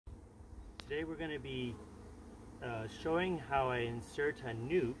Today we're going to be showing how I insert a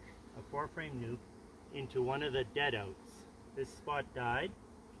nuke, a 4-frame nuke, into one of the dead outs. This spot died,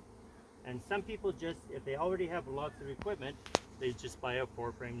 and some people just, if they already have lots of equipment, they just buy a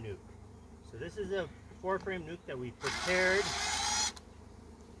 4-frame nuke. So this is a 4-frame nuke that we prepared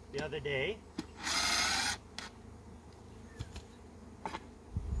the other day.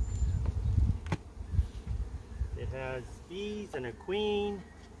 It has bees and a queen,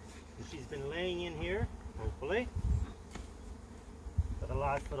 and she's been laying in here, hopefully, for the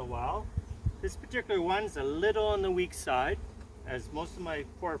last little while. This particular one's a little on the weak side, as most of my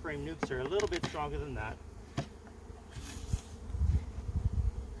 4-frame nukes are a little bit stronger than that.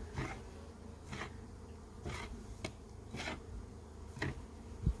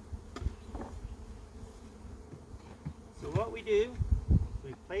 So what we do,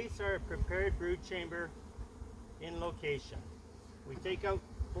 we place our prepared brood chamber in location. We take out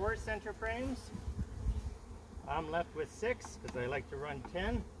 4 center frames. I'm left with 6 because I like to run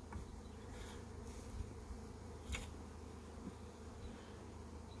 10.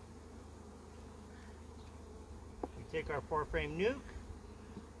 We take our 4-frame nuke.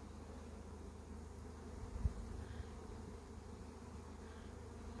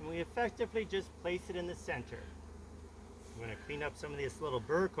 And we effectively just place it in the center. I'm going to clean up some of this little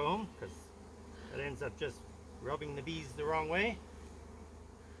burr comb because that ends up just rubbing the bees the wrong way.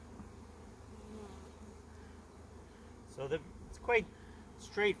 So it's quite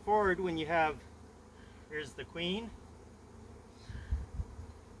straightforward when you have, here's the queen.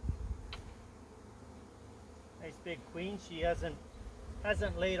 Nice big queen. She hasn't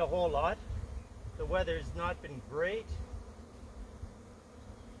laid a whole lot. The weather's not been great.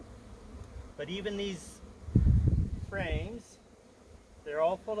 But even these frames, they're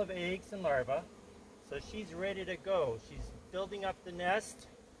all full of eggs and larvae. So she's ready to go. She's building up the nest,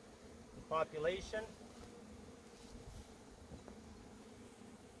 the population.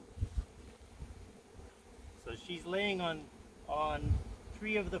 So she's laying on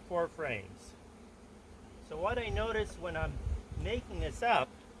 3 of the 4 frames. So what I noticed when I'm making this up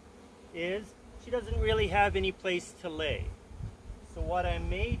is she doesn't really have any place to lay. So what I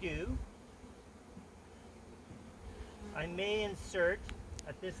may do, I may insert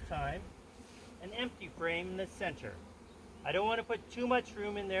at this time an empty frame in the center. I don't want to put too much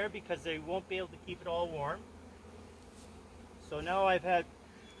room in there because they won't be able to keep it all warm. So now I've had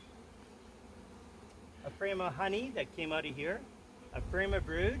a frame of honey that came out of here, a frame of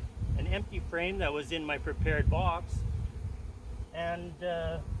brood, an empty frame that was in my prepared box, and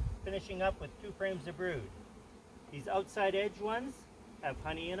finishing up with 2 frames of brood. These outside edge ones have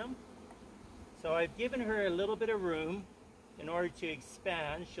honey in them. So I've given her a little bit of room in order to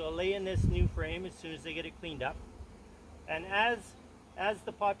expand. She'll lay in this new frame as soon as they get it cleaned up. And as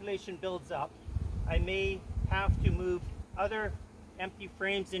the population builds up, I may have to move other empty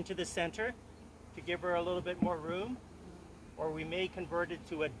frames into the center to give her a little bit more room, or we may convert it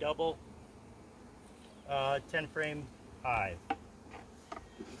to a double 10-frame hive.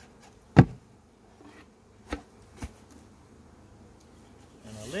 And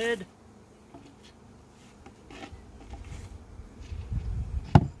a lid.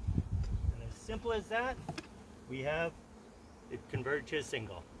 Simple as that, we have it converted to a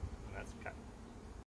single, and that's